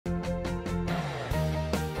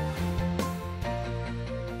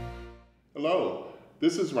Hello,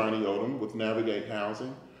 this is Ronnie Odom with Navigate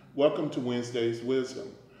Housing. Welcome to Wednesday's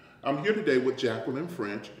Wisdom. I'm here today with Jacqueline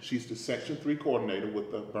French. She's the Section 3 coordinator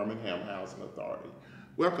with the Birmingham Housing Authority.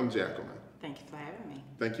 Welcome, Jacqueline. Thank you for having me.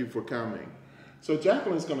 Thank you for coming. So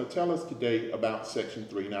Jacqueline's going to tell us today about Section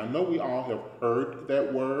 3. Now, I know we all have heard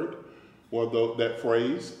that word or that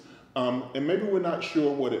phrase, and maybe we're not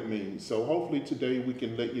sure what it means. So hopefully today we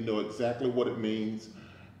can let you know exactly what it means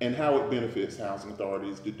and how it benefits housing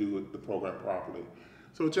authorities to do the program properly.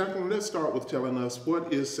 So Jacqueline, let's start with telling us,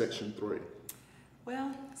 what is Section 3?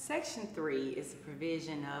 Well, Section 3 is a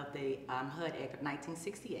provision of the HUD Act of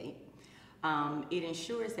 1968. It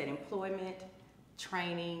ensures that employment,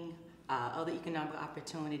 training, other economic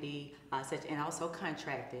opportunity, and also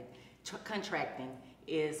contracting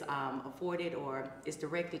is afforded or is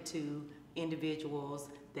directed to individuals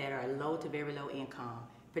that are low to very low income,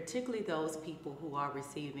 particularly those people who are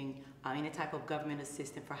receiving any type of government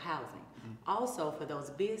assistance for housing. Also for those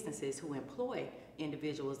businesses who employ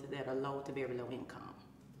individuals that are low to very low income.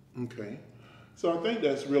 Okay. So I think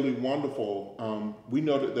that's really wonderful. We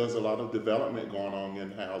know that there's a lot of development going on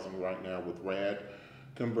in housing right now with RAD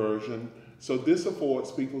conversion. So this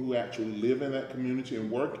affords people who actually live in that community and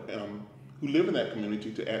work, who live in that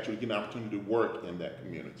community, to actually get an opportunity to work in that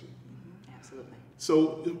community. Absolutely.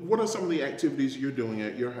 So what are some of the activities you're doing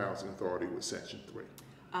at your housing authority with Section 3?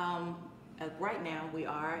 Right now we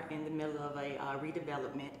are in the middle of a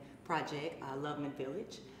redevelopment project, Loveman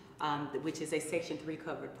Village, which is a Section 3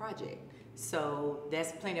 covered project. So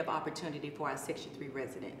that's plenty of opportunity for our Section 3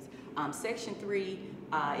 residents. Section 3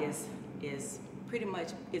 is pretty much,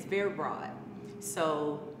 it's very broad.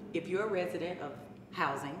 So if you're a resident of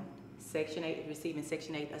housing, Section 8, receiving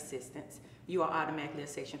Section 8 assistance, you are automatically a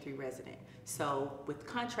Section 3 resident. So with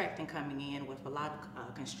contracting coming in, with a lot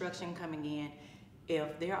of construction coming in,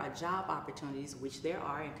 if there are job opportunities, which there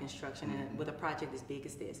are in construction, and with a project as big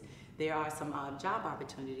as this, there are some job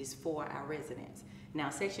opportunities for our residents. Now,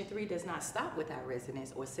 Section 3 does not stop with our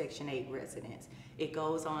residents or Section 8 residents. It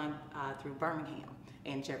goes on through Birmingham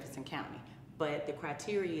and Jefferson County. But the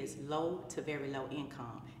criteria is low to very low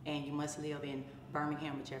income, and you must live in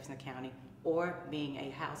Birmingham or Jefferson County, or being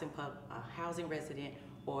a housing resident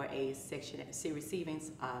or a receiving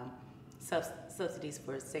subsidies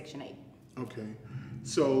for Section 8. Okay,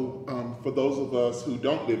 so for those of us who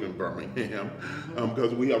don't live in Birmingham,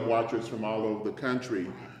 because we have watchers from all over the country,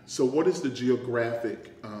 so what is the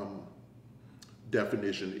geographic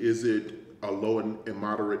definition? Is it a low and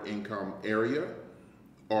moderate income area,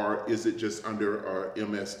 or is it just under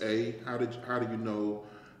MSA? How do you know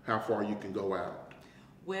how far you can go out?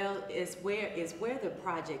 Well, it's where the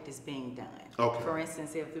project is being done. Okay. For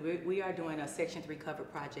instance, if we are doing a Section 3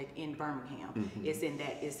 covered project in Birmingham, it's in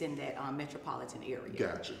that metropolitan area.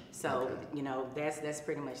 Gotcha. So okay. you know that's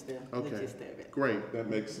pretty much the gist of it. Great, that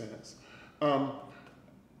makes sense.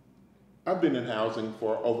 I've been in housing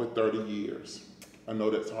for over 30 years. I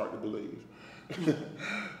know that's hard to believe,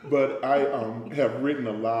 but I have written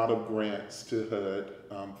a lot of grants to HUD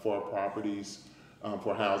for properties,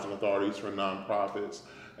 for housing authorities, for nonprofits.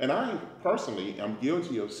 And I personally am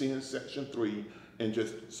guilty of seeing Section 3 and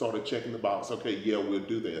just sort of checking the box, okay, yeah, we'll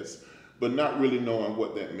do this, but not really knowing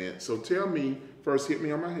what that meant. So tell me, first hit me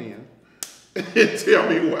on my hand, and tell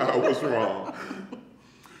me why I was wrong.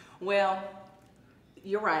 Well,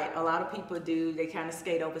 you're right. A lot of people they kind of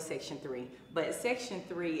skate over Section 3. But Section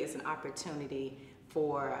 3 is an opportunity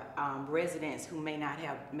for residents who may not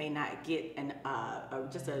get an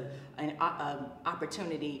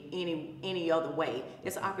opportunity any other way.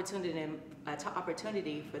 It's an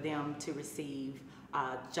opportunity for them to receive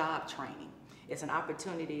job training. It's an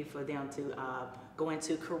opportunity for them to go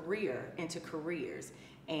into careers,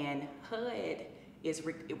 and HUD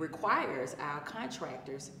it requires our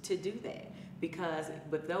contractors to do that, because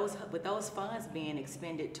with those funds being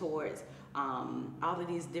expended towards all of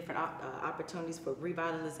these different opportunities for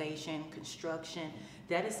revitalization, construction,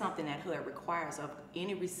 that is something that HUD requires of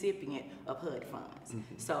any recipient of HUD funds.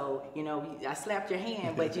 So, you know, I slapped your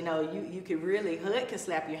hand, but you know, you could really, HUD can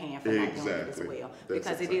slap your hand for not doing it as well,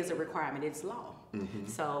 because it is a requirement, it's law.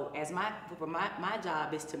 So as my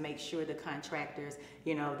job is to make sure the contractors,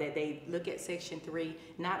 you know, that they look at Section 3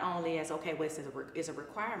 not only as, okay, well, it's a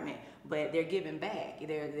requirement, but they're giving back.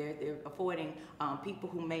 They're affording people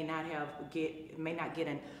who may not get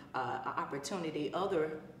an opportunity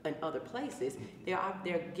in other places.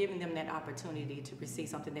 They're giving them that opportunity to receive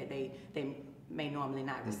something that they may normally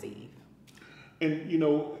not receive. And you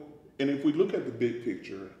know, and if we look at the big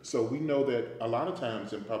picture, so we know that a lot of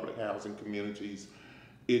times in public housing communities,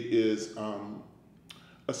 it is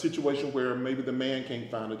a situation where maybe the man can't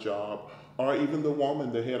find a job, or even the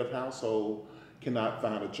woman, the head of household, cannot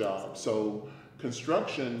find a job. So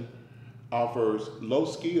construction offers low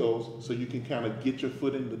skills so you can kind of get your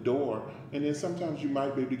foot in the door, and then sometimes you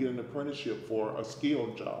might be able to get an apprenticeship for a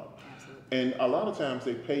skilled job. Absolutely. And a lot of times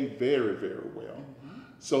they pay very, very well.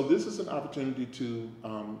 So this is an opportunity to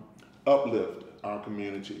uplift our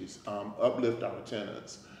communities, uplift our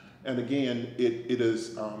tenants. And again, it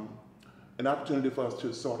is an opportunity for us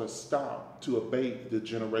to sort of stop, to abate the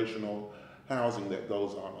generational housing that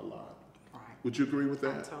goes on a lot. Right. Would you agree with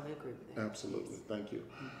that? I totally agree with that. Absolutely, thank you.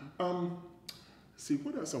 See,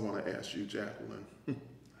 what else I want to ask you, Jacqueline?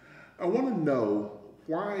 I want to know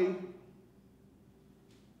why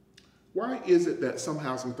is it that some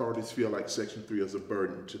housing authorities feel like Section 3 is a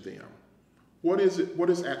burden to them? What is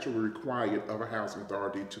actually required of a housing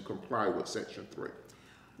authority to comply with Section 3?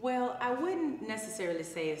 Well, I wouldn't necessarily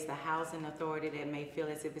say it's the housing authority that may feel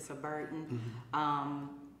as if it's a burden.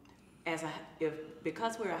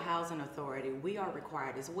 Because we're a housing authority, we are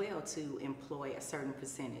required as well to employ a certain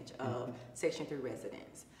percentage of Section 3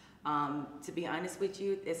 residents. To be honest with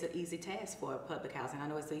you, it's an easy task for public housing. I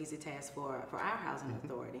know it's an easy task for our housing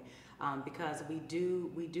authority because we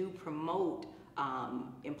do promote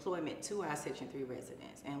employment to our Section 3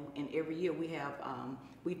 residents, and every year we have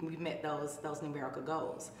we've met those numerical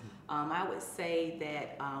goals. I would say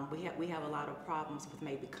that we have a lot of problems with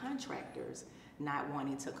maybe contractors not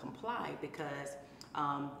wanting to comply because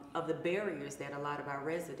of the barriers that a lot of our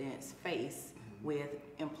residents face with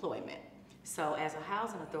employment. So as a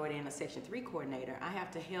housing authority and a Section 3 coordinator, I have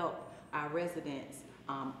to help our residents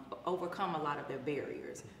overcome a lot of their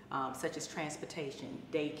barriers, such as transportation,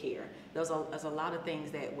 daycare. There's a lot of things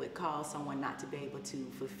that would cause someone not to be able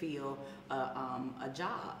to fulfill a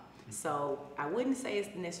job. So I wouldn't say it's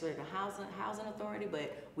necessarily the housing authority,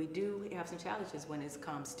 but we do have some challenges when it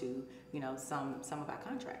comes to some of our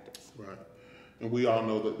contractors. Right. And we all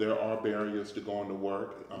know that there are barriers to going to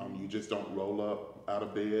work. You just don't roll up out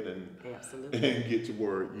of bed and get to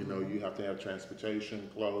work. You have to have transportation,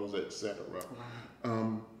 clothes, etc. Right.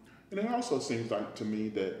 And it also seems like to me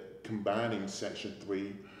that combining Section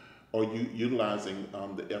 3 or utilizing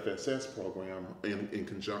the FSS program in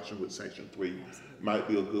conjunction with Section 3 might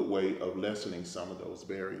be a good way of lessening some of those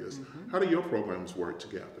barriers. How do your programs work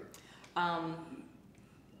together?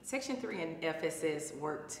 Section 3 and FSS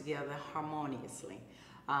work together harmoniously.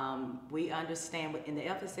 We understand in the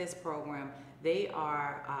FSS program, they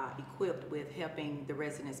are equipped with helping the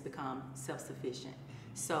residents become self-sufficient.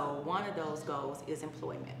 So one of those goals is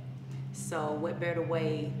employment. So what better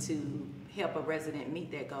way to help a resident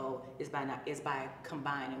meet that goal is by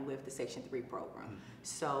combining with the Section 3 program.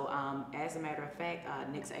 So as a matter of fact,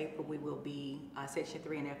 next April we will be, Section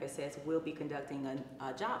 3 and FSS will be conducting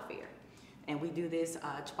a job fair. And we do this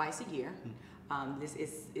twice a year. This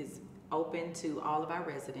is open to all of our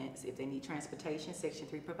residents. If they need transportation, Section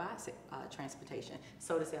 3 provides transportation.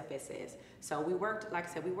 So does FSS. So we work, like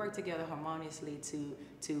I said, we work together harmoniously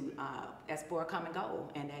to as for a common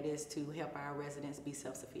goal, and that is to help our residents be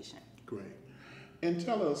self-sufficient. Great. And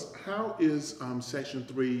tell us, how is Section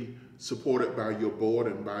 3 supported by your board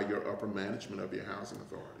and by your upper management of your housing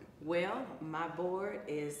authority? Well, my board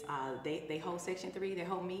is, they hold Section 3, they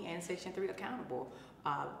hold me and Section 3 accountable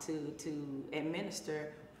to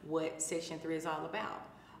administer what Section 3 is all about.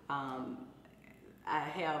 I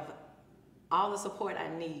have all the support I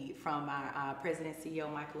need from our President CEO,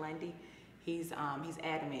 Michael Lundy. He's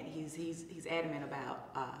adamant. He's adamant about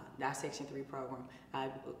our Section 3 program. I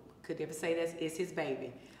could never say it's his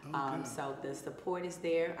baby. Okay. So the support is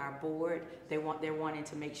there. Our board, they're wanting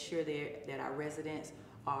to make sure that our residents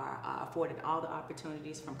are afforded all the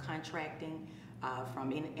opportunities from contracting,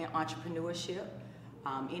 from in entrepreneurship,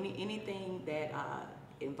 anything that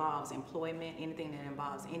involves employment, anything that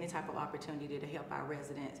involves any type of opportunity to help our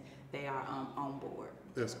residents, they are on board.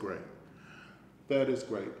 That's great. That is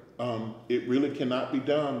great. It really cannot be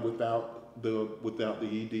done without the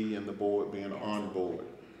ED and the board being on board.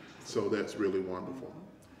 So that's really wonderful.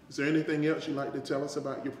 Is there anything else you'd like to tell us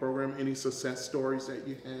about your program? Any success stories that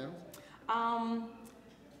you have?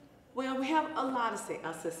 Well, we have a lot of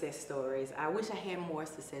success stories. I wish I had more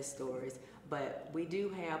success stories, but we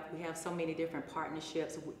have so many different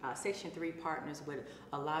partnerships. Section 3 partners with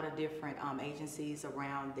a lot of different agencies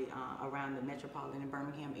around the metropolitan and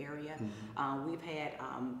Birmingham area.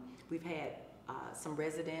 We've had some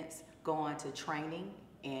residents go on to training,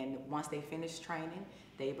 and once they finish training,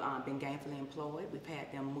 they've been gainfully employed. We've had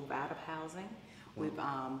them move out of housing. We've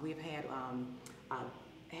had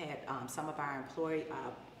some of our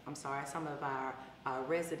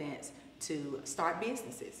residents to start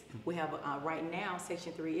businesses. We have, right now,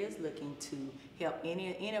 Section 3 is looking to help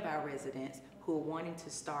any of our residents who are wanting to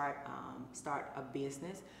start a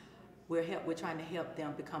business. We're trying to help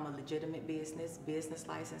them become a legitimate business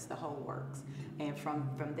license, the whole works. And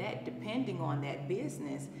from that, depending on that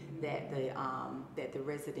business that the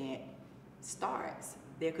resident starts,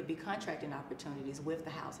 there could be contracting opportunities with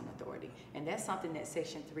the housing authority. And that's something that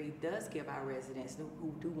Section 3 does give our residents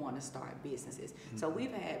who do want to start businesses. So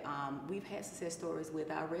we've had success stories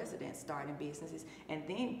with our residents starting businesses and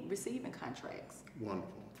then receiving contracts.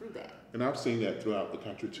 Wonderful. Through that. And I've seen that throughout the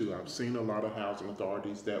country too. I've seen a lot of housing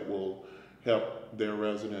authorities that will help their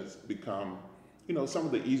residents become, some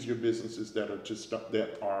of the easier businesses that are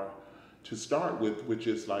to start with, which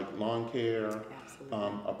is like lawn care,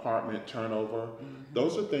 apartment turnover.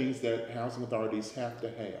 Those are things that housing authorities have to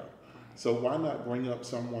have. So why not bring up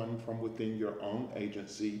someone from within your own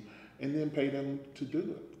agency and then pay them to do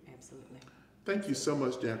it? Absolutely. Thank you so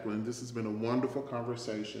much, Jacqueline. This has been a wonderful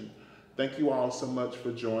conversation. Thank you all so much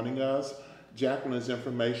for joining us. Jacqueline's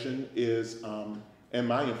information is, and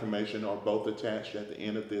my information are both attached at the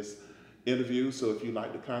end of this interview. So if you'd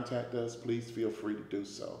like to contact us, please feel free to do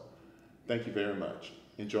so. Thank you very much.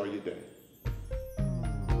 Enjoy your day.